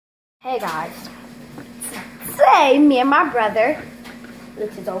Hey guys, today me and my brother,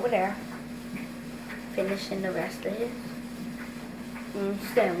 which is over there, finishing the rest of his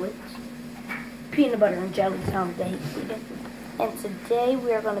sandwich, peanut butter and jelly sandwich that he's eating. And today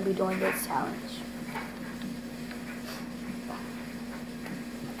we are going to be doing this challenge.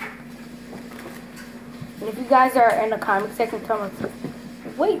 And if you guys are in the comment section, tell me,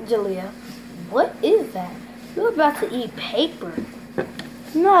 wait Jaliyah, what is that? You're about to eat paper.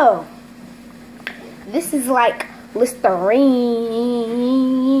 No. This is like Listerine.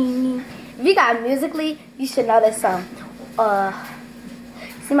 If you got Musically, you should know this song.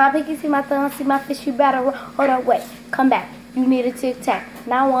 See my pinky, see my thumb, see my fish, you better run. Hold on, wait, come back. You need a tic-tac.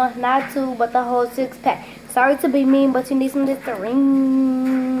 Not one, not two, but the whole six-pack. Sorry to be mean, but you need some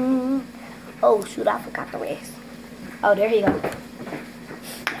Listerine. Oh, shoot, I forgot the rest. Oh, there you go.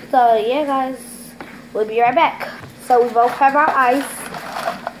 So, yeah, guys, we'll be right back. So, we both have our ice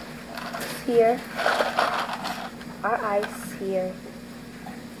here. Our ice here.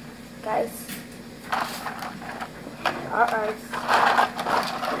 Guys. Our ice.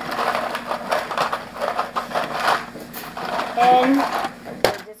 And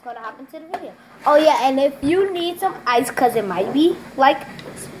we're just gonna hop into the video. Oh yeah, and if you need some ice, cause it might be like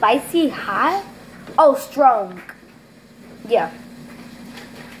spicy hot. Oh, strong. Yeah.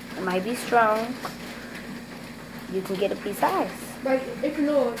 It might be strong. You can get a piece of ice. Like, if you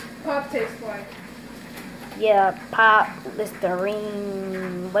know what pop tastes like. Yeah, pop,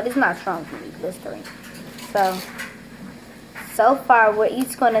 Listerine, but it's not strong for me, Listerine. So far, we're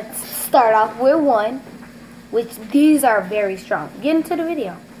each going to start off with one, which these are very strong. Get into the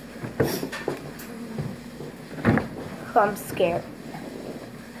video. Oh, I'm scared.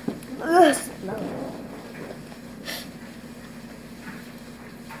 Ugh, no.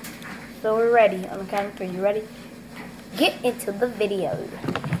 So we're ready. On the count of 3, you ready? Get into the video.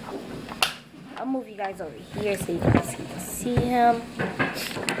 I'll move you guys over here so you guys can see him.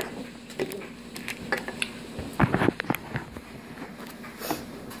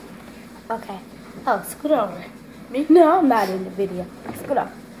 Okay. Oh, scoot over. Me? No, I'm not in the video. Scoot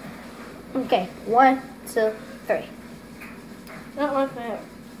over. Okay. 1, 2, 3. Not like that.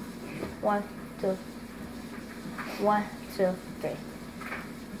 1, 2. 1, 2, 3.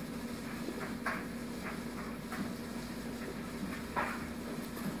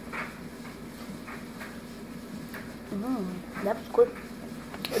 That was quick.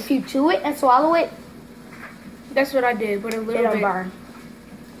 If you chew it and swallow it, That's what I did, but a little it'll bit. burn.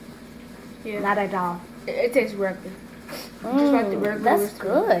 Yeah. Not at all. It tastes regular. Just like the regular. That's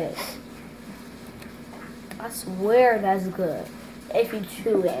good. I swear that's good. If you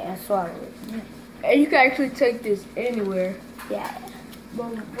chew it and swallow it. And you can actually take this anywhere. Yeah.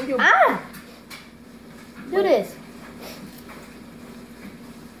 But with your Do this.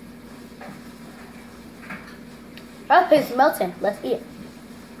 Oh, it's melting. Let's eat it.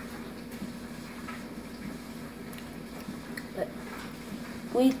 But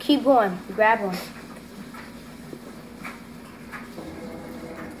we keep going. Grab one.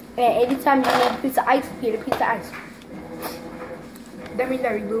 And anytime you need a piece of ice, get a piece of ice. That means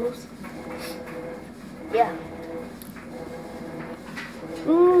that we lose. Yeah.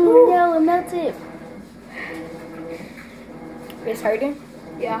 No, it melted. It's hurting?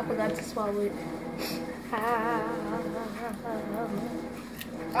 Yeah, I forgot to swallow it.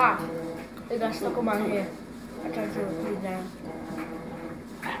 Ah, it got stuck on my hair. I tried to put it down.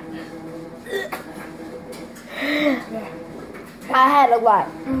 I had a lot.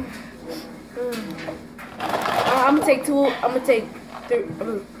 I'm gonna take 2. I'm gonna take 3.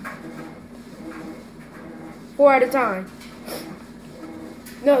 4 at a time.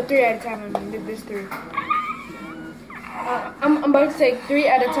 No, 3 at a time. I mean, this 3. I'm about to take 3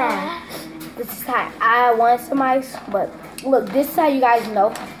 at a time. This is how I want some ice, but look, this is how you guys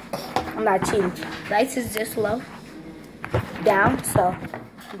know I'm not cheating. The ice is just low down, so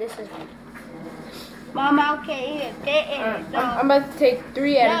this is. Mama, okay, I'm about to take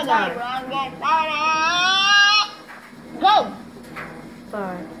 3 at a time. Go.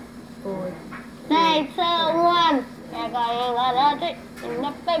 5, 4. 3, 2, 1.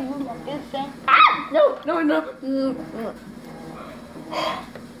 Ah! No.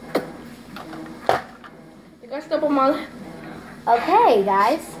 It got stuck on my. Okay,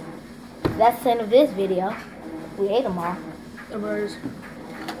 guys, that's the end of this video. We ate them all. The birds.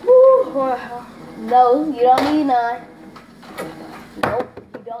 Woo. No, you don't need none. Nope,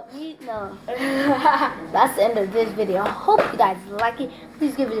 you don't need none. That's the end of this video. I hope you guys like it.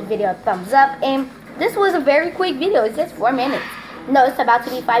 Please give this video a thumbs up. And this was a very quick video. It's just 4 minutes. No, it's about to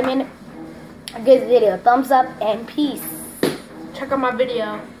be 5 minutes. Give this video a thumbs up and peace. check out my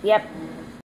video. Yep.